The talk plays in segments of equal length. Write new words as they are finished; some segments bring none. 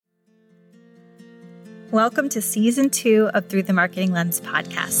Welcome to Season 2 of Through the Marketing Lens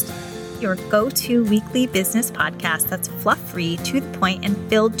podcast, your go-to weekly business podcast that's fluff-free, to the point, and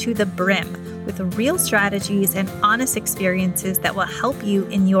filled to the brim with real strategies and honest experiences that will help you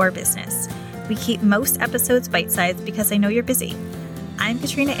in your business. We keep most episodes bite-sized because I know you're busy. I'm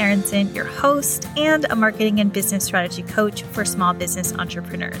Katrina Aronson, your host and a marketing and business strategy coach for small business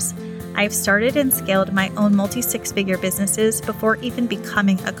entrepreneurs. I've started and scaled my own multi-six-figure businesses before even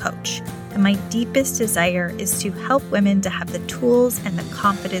becoming a coach. And my deepest desire is to help women to have the tools and the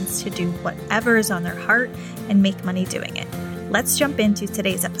confidence to do whatever is on their heart and make money doing it. Let's jump into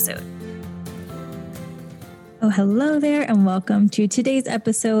today's episode. Oh, hello there, and welcome to today's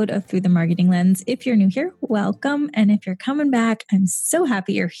episode of Through the Marketing Lens. If you're new here, welcome. And if you're coming back, I'm so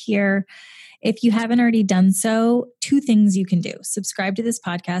happy you're here. If you haven't already done so, 2 things you can do. Subscribe to this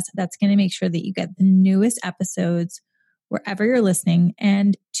podcast. That's going to make sure that you get the newest episodes wherever you're listening.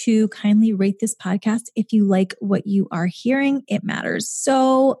 And 2, kindly rate this podcast if you like what you are hearing. It matters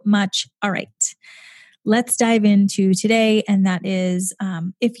so much. All right, let's dive into today. And that is,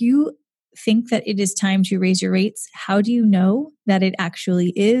 if you think that it is time to raise your rates, how do you know that it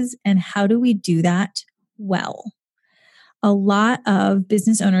actually is? And how do we do that well? A lot of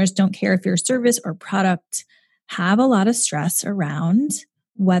business owners, don't care if your service or product, have a lot of stress around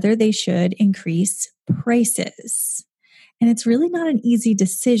whether they should increase prices. And it's really not an easy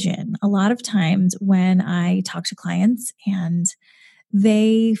decision. A lot of times when I talk to clients and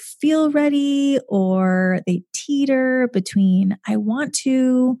they feel ready or they teeter between, I want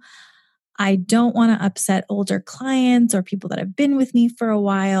to, I don't want to upset older clients or people that have been with me for a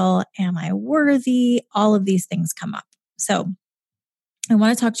while. Am I worthy? All of these things come up. So I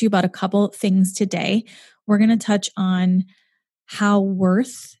want to talk to you about a couple things today. We're going to touch on how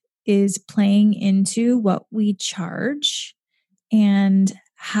worth is playing into what we charge and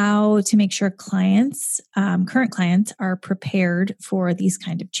how to make sure clients, current clients, are prepared for these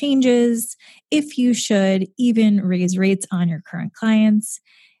kind of changes, if you should even raise rates on your current clients,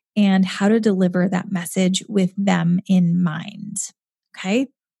 and how to deliver that message with them in mind. Okay?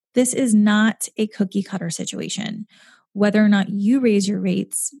 This is not a cookie cutter situation. Whether or not you raise your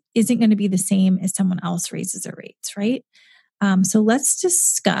rates isn't going to be the same as someone else raises their rates, right? So let's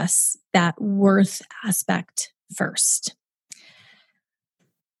discuss that worth aspect first.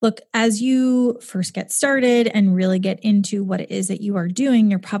 Look, as you first get started and really get into what it is that you are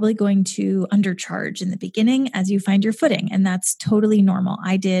doing, you're probably going to undercharge in the beginning as you find your footing. And that's totally normal.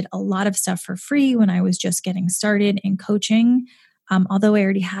 I did a lot of stuff for free when I was just getting started in coaching. Although I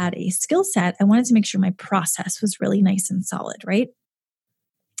already had a skill set, I wanted to make sure my process was really nice and solid, right?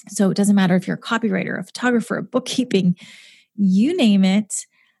 So it doesn't matter if you're a copywriter, a photographer, a bookkeeping, you name it.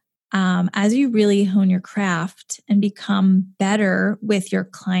 As you really hone your craft and become better with your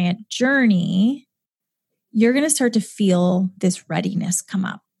client journey, you're going to start to feel this readiness come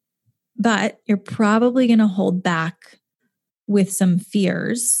up. But you're probably going to hold back with some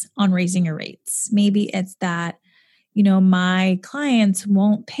fears on raising your rates. Maybe it's that, my clients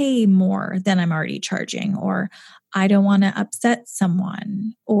won't pay more than I'm already charging, or I don't want to upset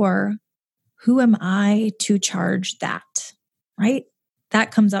someone, or who am I to charge that, right?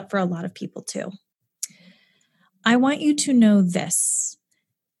 That comes up for a lot of people too. I want you to know this.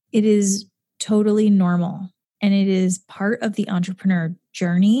 It is totally normal, and it is part of the entrepreneur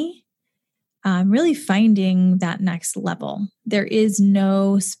journey, really finding that next level. There is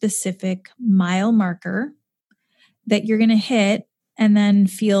no specific mile marker that you're going to hit and then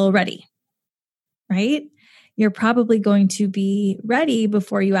feel ready, right? You're probably going to be ready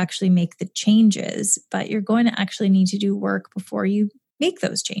before you actually make the changes, but you're going to actually need to do work before you make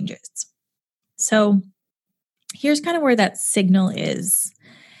those changes. So here's kind of where that signal is.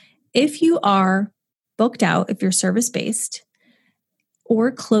 If you are booked out, if you're service-based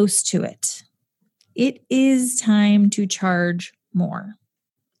or close to it, it is time to charge more.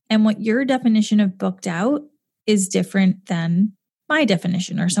 And what your definition of booked out is different than my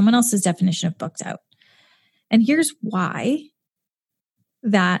definition or someone else's definition of booked out. And here's why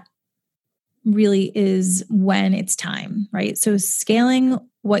that really is when it's time, right? So scaling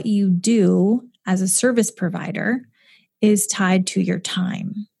what you do as a service provider is tied to your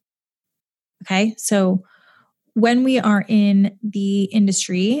time. Okay. So when we are in the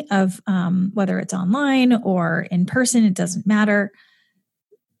industry of whether it's online or in person, it doesn't matter.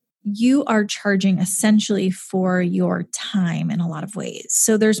 You are charging essentially for your time in a lot of ways.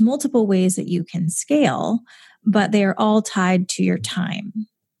 So there's multiple ways that you can scale, but they are all tied to your time.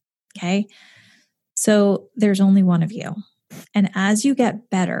 Okay. So there's only one of you. And as you get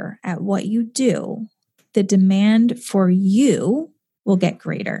better at what you do, the demand for you will get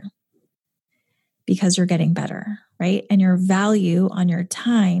greater. because you're getting better, right? And your value on your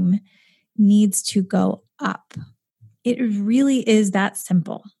time needs to go up. It really is that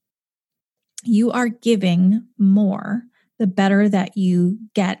simple. You are giving more the better that you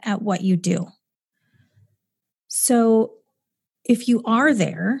get at what you do. So if you are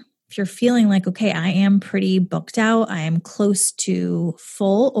there, if you're feeling like, okay, I am pretty booked out, I am close to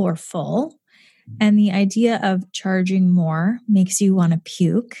full or full, and the idea of charging more makes you want to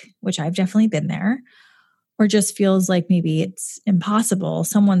puke, which I've definitely been there, or just feels like maybe it's impossible,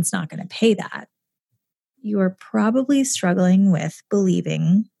 someone's not going to pay that, you are probably struggling with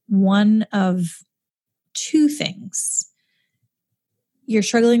believing one of two things. You're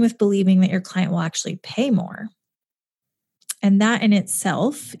struggling with believing that your client will actually pay more. And that in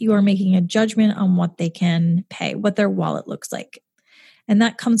itself, you are making a judgment on what they can pay, what their wallet looks like. And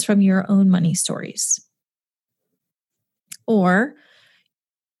that comes from your own money stories. Or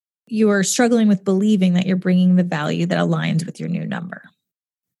you are struggling with believing that you're bringing the value that aligns with your new number,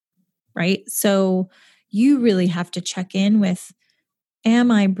 right? So you really have to check in with,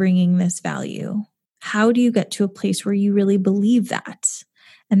 am I bringing this value? How do you get to a place where you really believe that?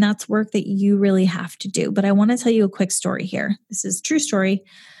 And that's work that you really have to do. But I want to tell you a quick story here. This is a true story.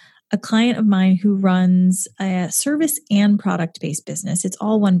 A client of mine who runs a service and product-based business. It's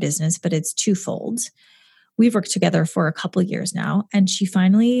all one business, but it's twofold. We've worked together for a couple of years now, and she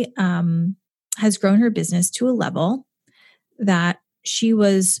finally has grown her business to a level that she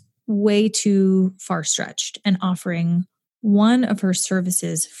was way too far stretched and offering one of her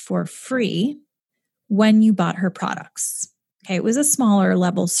services for free when you bought her products. Okay, it was a smaller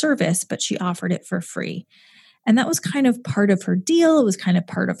level service, but she offered it for free. And that was kind of part of her deal. It was kind of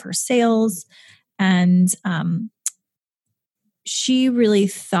part of her sales. And she really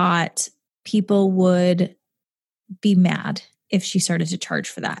thought people would be mad if she started to charge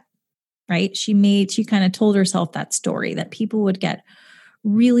for that, right? She kind of told herself that story that people would get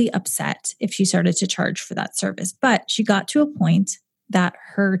really upset if she started to charge for that service. But she got to a point that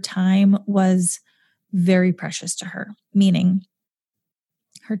her time was very precious to her, meaning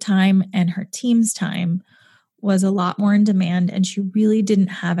her time and her team's time was a lot more in demand, and she really didn't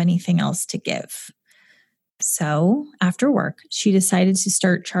have anything else to give. So after work, she decided to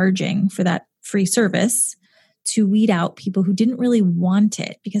start charging for that free service to weed out people who didn't really want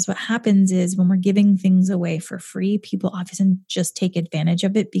it. Because what happens is when we're giving things away for free, people often just take advantage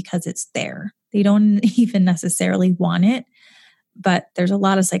of it because it's there. They don't even necessarily want it, but there's a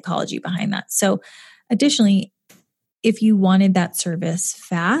lot of psychology behind that. So additionally, if you wanted that service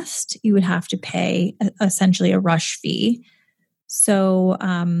fast, you would have to pay essentially a rush fee. So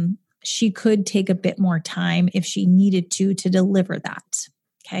she could take a bit more time if she needed to deliver that.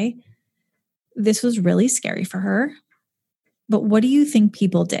 Okay. This was really scary for her. But what do you think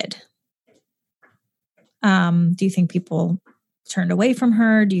people did? Do you think people turned away from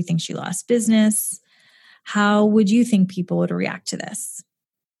her? Do you think she lost business? How would you think people would react to this?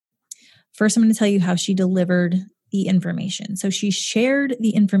 First, I'm going to tell you how she delivered the information. So she shared the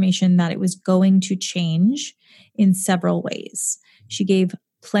information that it was going to change in several ways. She gave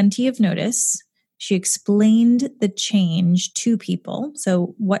plenty of notice. She explained the change to people.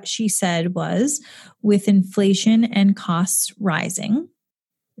 So what she said was, with inflation and costs rising,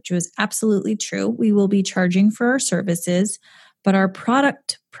 which was absolutely true, we will be charging for our services, but our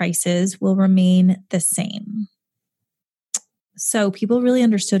product prices will remain the same. So people really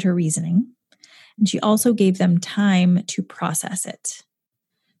understood her reasoning. And she also gave them time to process it.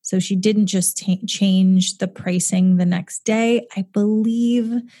 So she didn't just change the pricing the next day. I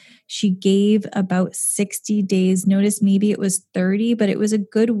believe she gave about 60 days notice. Maybe it was 30, but it was a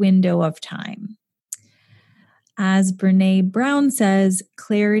good window of time. As Brené Brown says,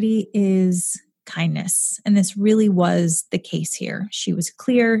 clarity is kindness. And this really was the case here. She was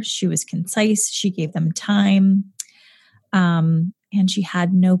clear. She was concise. She gave them time. And she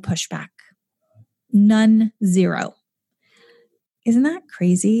had no pushback. None, zero. Isn't that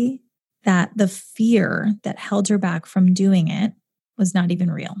crazy that the fear that held her back from doing it was not even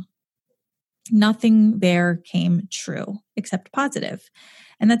real? Nothing there came true except positive.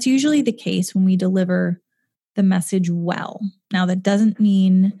 And that's usually the case when we deliver the message well. Now, that doesn't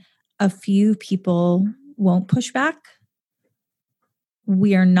mean a few people won't push back.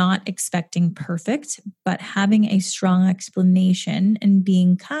 We are not expecting perfect, but having a strong explanation and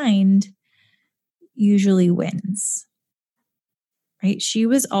being kind usually wins, right? She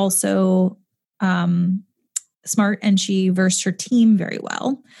was also smart, and she versed her team very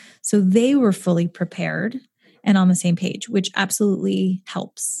well. So they were fully prepared and on the same page, which absolutely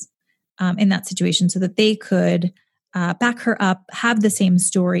helps in that situation, so that they could back her up, have the same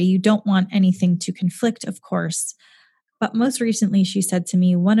story. You don't want anything to conflict, of course. But most recently, she said to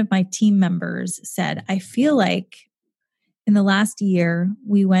me, one of my team members said, I feel like in the last year,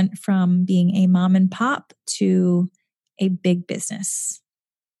 we went from being a mom and pop to a big business.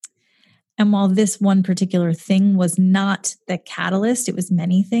 And while this one particular thing was not the catalyst, it was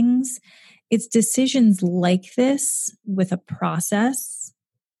many things. It's decisions like this with a process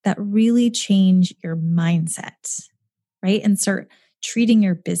that really change your mindset, right? And start treating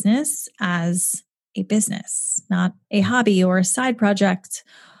your business as a business, not a hobby or a side project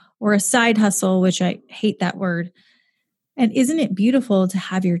or a side hustle, which I hate that word. And isn't it beautiful to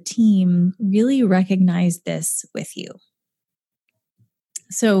have your team really recognize this with you?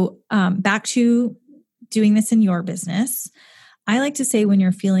 So back to doing this in your business, I like to say when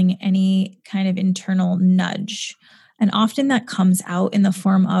you're feeling any kind of internal nudge, and often that comes out in the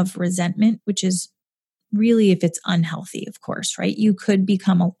form of resentment, which is really if it's unhealthy, of course, right? You could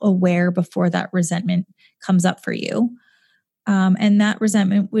become aware before that resentment comes up for you. And that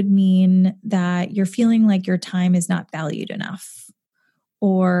resentment would mean that you're feeling like your time is not valued enough,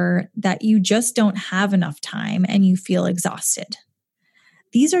 or that you just don't have enough time and you feel exhausted.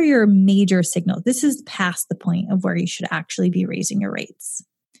 These are your major signals. This is past the point of where you should actually be raising your rates.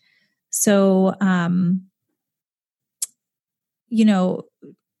 So,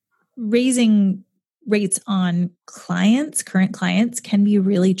 raising rates on clients, current clients, can be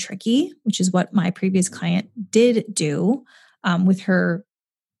really tricky, which is what my previous client did do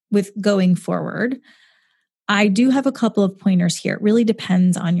with going forward. I do have a couple of pointers here. It really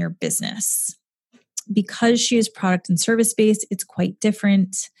depends on your business. Because she is product and service based, it's quite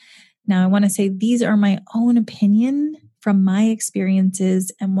different. Now, I want to say these are my own opinion from my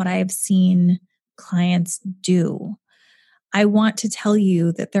experiences and what I have seen clients do. I want to tell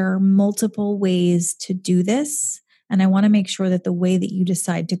you that there are multiple ways to do this, and I want to make sure that the way that you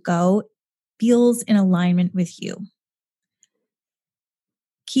decide to go feels in alignment with you.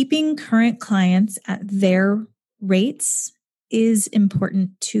 Keeping current clients at their rates is important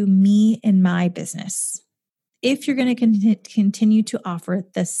to me in my business. If you're going to continue to offer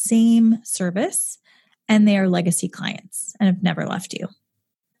the same service and they are legacy clients and have never left you.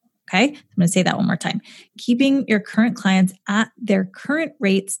 Okay, I'm going to say that one more time. Keeping your current clients at their current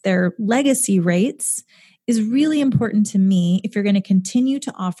rates, their legacy rates, is really important to me if you're going to continue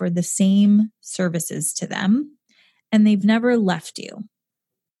to offer the same services to them and they've never left you.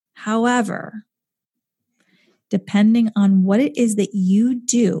 However, depending on what it is that you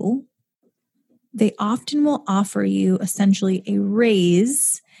do, they often will offer you essentially a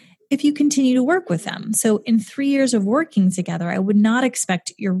raise if you continue to work with them. So in 3 years of working together, I would not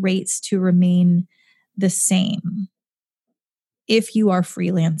expect your rates to remain the same if you are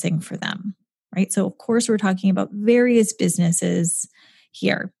freelancing for them, right? So of course, we're talking about various businesses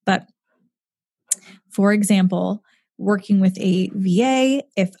here. But for example, working with a VA,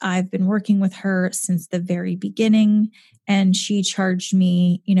 if I've been working with her since the very beginning and she charged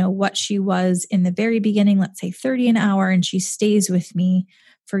me, what she was in the very beginning, let's say $30 an hour, and she stays with me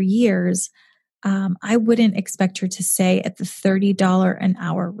for years, I wouldn't expect her to stay at the $30 an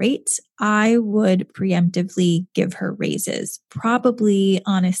hour rate. I would preemptively give her raises, probably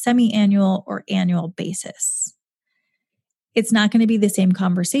on a semi-annual or annual basis. It's not going to be the same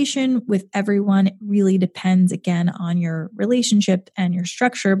conversation with everyone. It really depends, again, on your relationship and your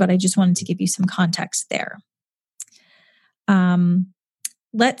structure, but I just wanted to give you some context there.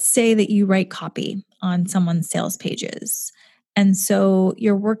 Let's say that you write copy on someone's sales pages, and so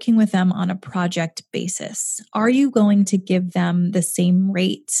you're working with them on a project basis. Are you going to give them the same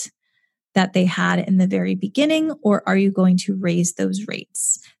rate that they had in the very beginning, or are you going to raise those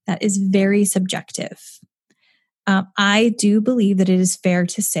rates? That is very subjective. I do believe that it is fair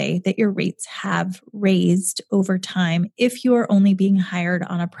to say that your rates have raised over time if you are only being hired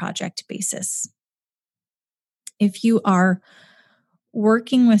on a project basis. If you are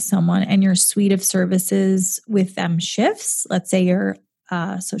working with someone and your suite of services with them shifts, let's say you're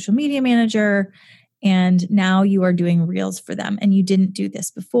a social media manager and now you are doing reels for them and you didn't do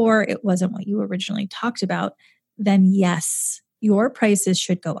this before, it wasn't what you originally talked about, then yes, your prices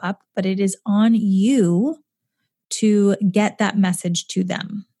should go up, but it is on you to get that message to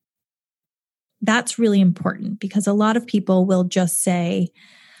them. That's really important because a lot of people will just say,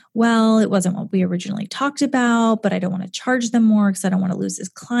 well, it wasn't what we originally talked about, but I don't want to charge them more because I don't want to lose this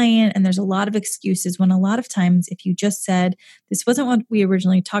client. And there's a lot of excuses when a lot of times if you just said, this wasn't what we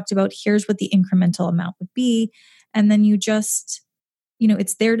originally talked about, here's what the incremental amount would be. And then you just,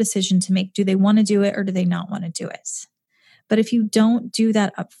 it's their decision to make. Do they want to do it or do they not want to do it? But if you don't do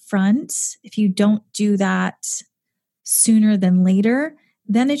that up front, if you don't do that sooner than later,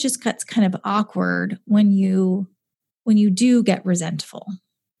 then it just gets kind of awkward when you do get resentful.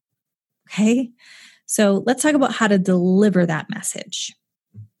 Okay? So let's talk about how to deliver that message.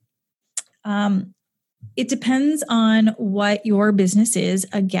 It depends on what your business is,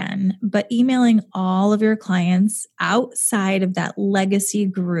 again, but emailing all of your clients outside of that legacy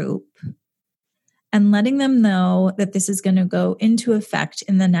group and letting them know that this is going to go into effect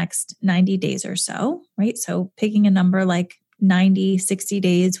in the next 90 days or so, right? So picking a number like 90, 60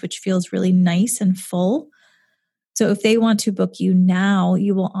 days, which feels really nice and full. So if they want to book you now,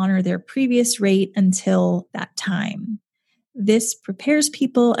 you will honor their previous rate until that time. This prepares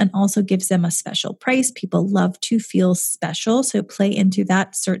people and also gives them a special price. People love to feel special, so play into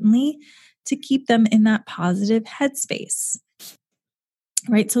that certainly to keep them in that positive headspace.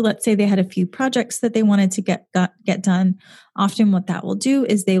 Right? So let's say they had a few projects that they wanted to get done. Often what that will do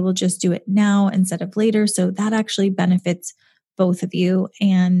is they will just do it now instead of later. So that actually benefits both of you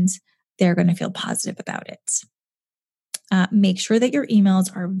and they're going to feel positive about it. Make sure that your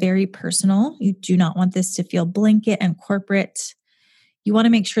emails are very personal. You do not want this to feel blanket and corporate. You want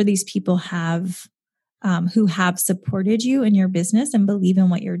to make sure these people who have supported you in your business and believe in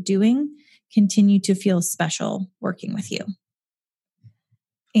what you're doing continue to feel special working with you.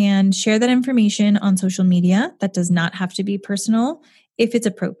 And share that information on social media. That does not have to be personal if it's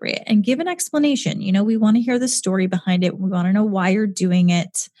appropriate. And give an explanation. We want to hear the story behind it. We want to know why you're doing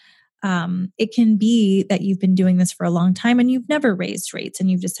it. It can be that you've been doing this for a long time and you've never raised rates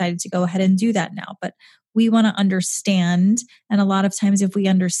and you've decided to go ahead and do that now. But we want to understand. And a lot of times, if we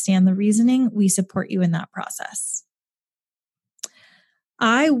understand the reasoning, we support you in that process.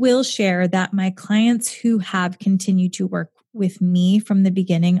 I will share that my clients who have continued to work with me from the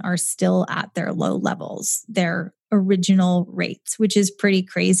beginning are still at their low levels, their original rates, which is pretty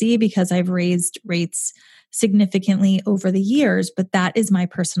crazy because I've raised rates significantly over the years, but that is my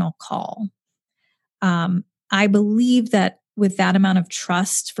personal call. I believe that with that amount of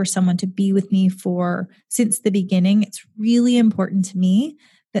trust for someone to be with me since the beginning, it's really important to me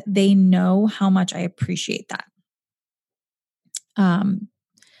that they know how much I appreciate that.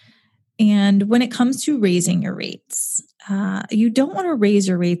 And when it comes to raising your rates, you don't want to raise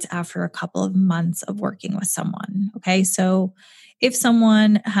your rates after a couple of months of working with someone. Okay. So if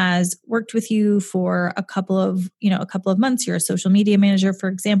someone has worked with you for a couple of months, you're a social media manager, for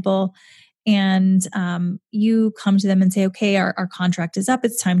example, and you come to them and say, okay, our contract is up.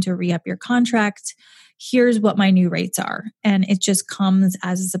 It's time to re-up your contract. Here's what my new rates are. And it just comes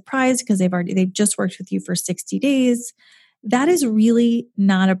as a surprise because they've just worked with you for 60 days. That is really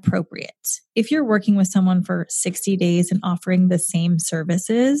not appropriate. If you're working with someone for 60 days and offering the same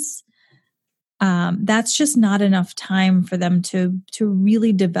services, that's just not enough time for them to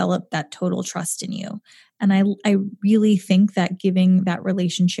really develop that total trust in you. And I really think that giving that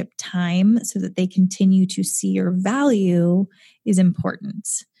relationship time so that they continue to see your value is important.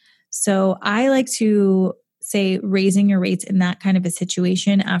 So I like to say raising your rates in that kind of a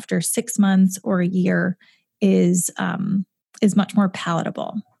situation after 6 months or a year is much more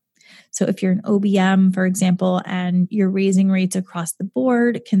palatable. So if you're an OBM, for example, and you're raising rates across the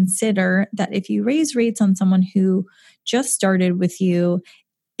board, consider that if you raise rates on someone who just started with you,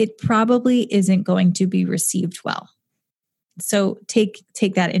 it probably isn't going to be received well. So take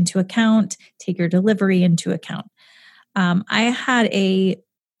that into account, take your delivery into account. I had a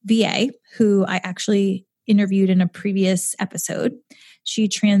VA who I actually interviewed in a previous episode. She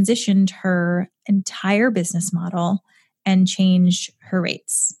transitioned her entire business model and changed her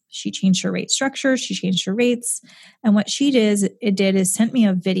rates. She changed her rate structure. She changed her rates. And what she did is sent me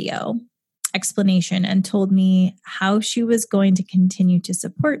a video explanation and told me how she was going to continue to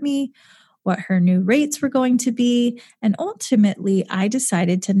support me, what her new rates were going to be. And ultimately, I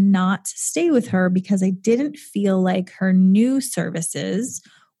decided to not stay with her because I didn't feel like her new services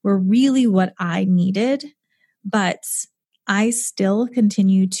were really what I needed. But I still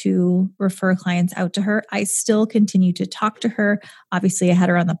continue to refer clients out to her. I still continue to talk to her. Obviously, I had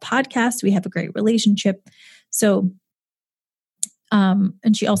her on the podcast. We have a great relationship. So,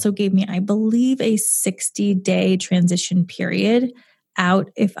 and she also gave me, I believe, a 60-day transition period out,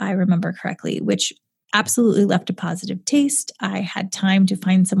 if I remember correctly, which absolutely left a positive taste. I had time to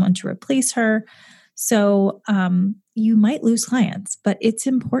find someone to replace her. So you might lose clients, but it's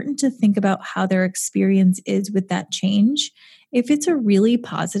important to think about how their experience is with that change. If it's a really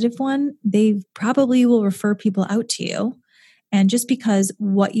positive one, they probably will refer people out to you. And just because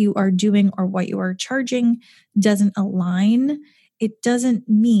what you are doing or what you are charging doesn't align, it doesn't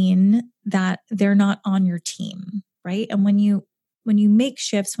mean that they're not on your team, right? And when you make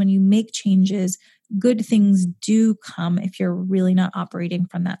shifts, when you make changes, good things do come if you're really not operating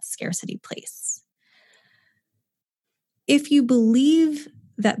from that scarcity place. If you believe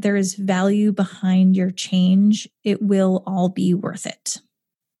that there is value behind your change, it will all be worth it,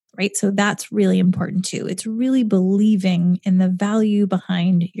 right? So that's really important too. It's really believing in the value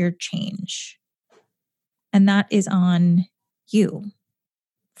behind your change. And that is on you,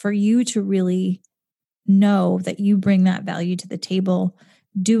 for you to really know that you bring that value to the table,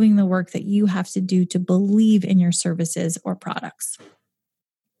 doing the work that you have to do to believe in your services or products.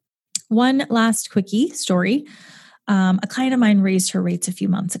 One last quickie story. A client of mine raised her rates a few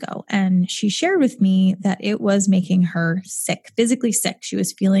months ago, and she shared with me that it was making her sick, physically sick. She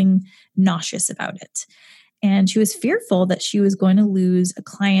was feeling nauseous about it. And she was fearful that she was going to lose a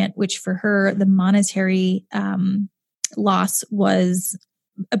client, which for her, the monetary loss was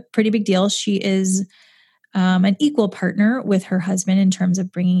a pretty big deal. She is an equal partner with her husband in terms of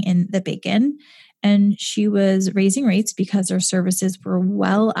bringing in the bacon. And she was raising rates because her services were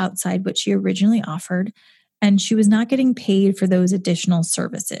well outside what she originally offered. And she was not getting paid for those additional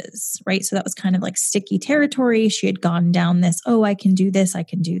services, right? So that was kind of like sticky territory. She had gone down this, oh, I can do this, I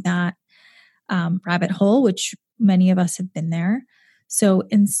can do that rabbit hole, which many of us have been there. So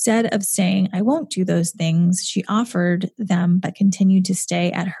instead of saying, I won't do those things, she offered them, but continued to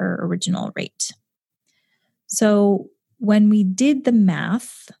stay at her original rate. So when we did the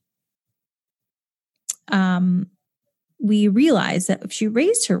math, we realized that if she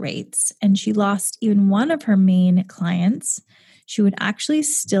raised her rates and she lost even one of her main clients, she would actually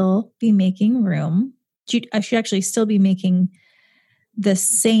still be making room. She'd actually still be making the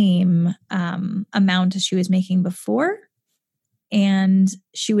same amount as she was making before. And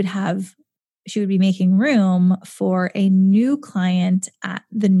she would be making room for a new client at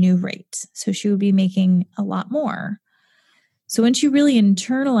the new rate. So she would be making a lot more. So when she really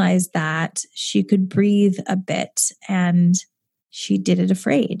internalized that, she could breathe a bit, and she did it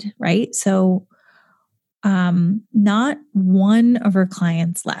afraid, right? So not one of her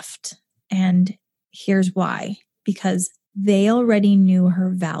clients left. And here's why: because they already knew her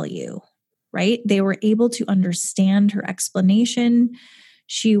value, right? They were able to understand her explanation.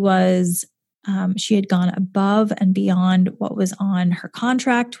 She had gone above and beyond what was on her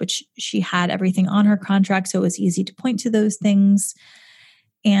contract, which she had everything on her contract. So it was easy to point to those things.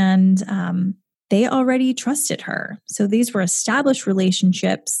 And they already trusted her. So these were established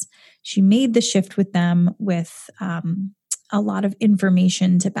relationships. She made the shift with them with a lot of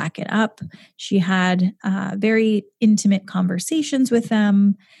information to back it up. She had very intimate conversations with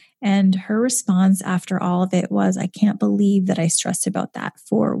them. And her response after all of it was, I can't believe that I stressed about that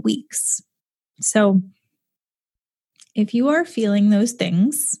for weeks. So if you are feeling those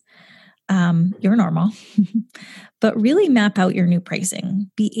things, you're normal, but really map out your new pricing.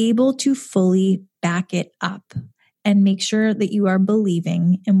 Be able to fully back it up and make sure that you are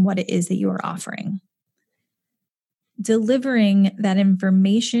believing in what it is that you are offering. Delivering that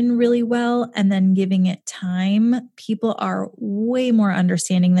information really well and then giving it time, people are way more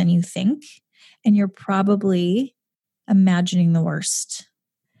understanding than you think, and you're probably imagining the worst.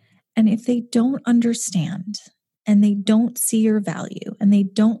 And if they don't understand and they don't see your value and they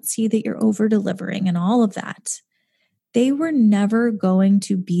don't see that you're over delivering and all of that, they were never going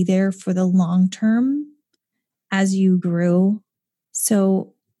to be there for the long term as you grew.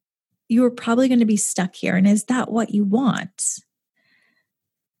 So you were probably going to be stuck here. And is that what you want?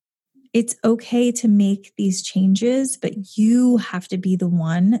 It's okay to make these changes, but you have to be the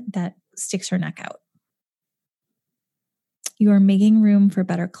one that sticks her neck out. You are making room for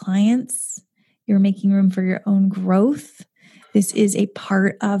better clients. You're making room for your own growth. This is a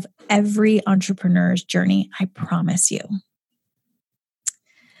part of every entrepreneur's journey, I promise you.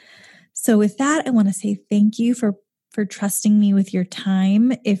 So with that, I want to say thank you for trusting me with your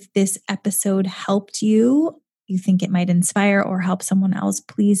time. If this episode helped you, you think it might inspire or help someone else,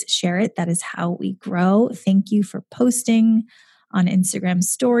 please share it. That is how we grow. Thank you for posting on Instagram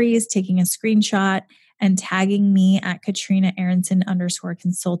stories, taking a screenshot, and tagging me at Katrina Aronson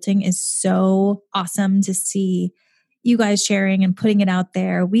 _consulting is so awesome to see you guys sharing and putting it out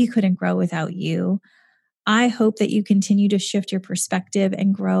there. We couldn't grow without you. I hope that you continue to shift your perspective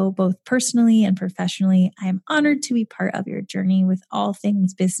and grow both personally and professionally. I am honored to be part of your journey with all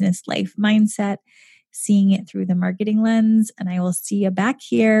things business, life, mindset, seeing it through the marketing lens. And I will see you back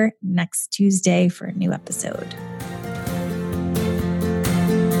here next Tuesday for a new episode.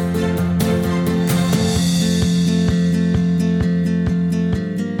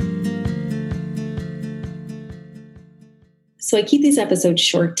 So I keep these episodes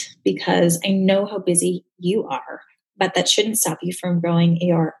short because I know how busy you are. but that shouldn't stop you from growing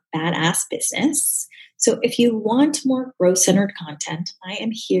your badass business. So if you want more growth-centered content, I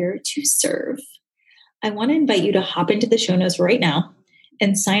am here to serve. I want to invite you to hop into the show notes right now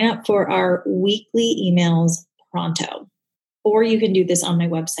and sign up for our weekly emails pronto. Or you can do this on my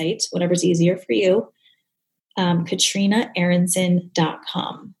website, whatever's easier for you,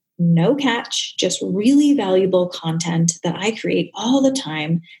 KatrinaAaronson.com. No catch, just really valuable content that I create all the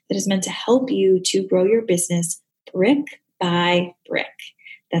time that is meant to help you to grow your business brick by brick.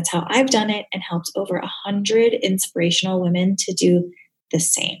 That's how I've done it and helped over 100 inspirational women to do the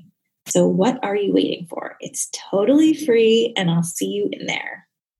same. So what are you waiting for? It's totally free, and I'll see you in there.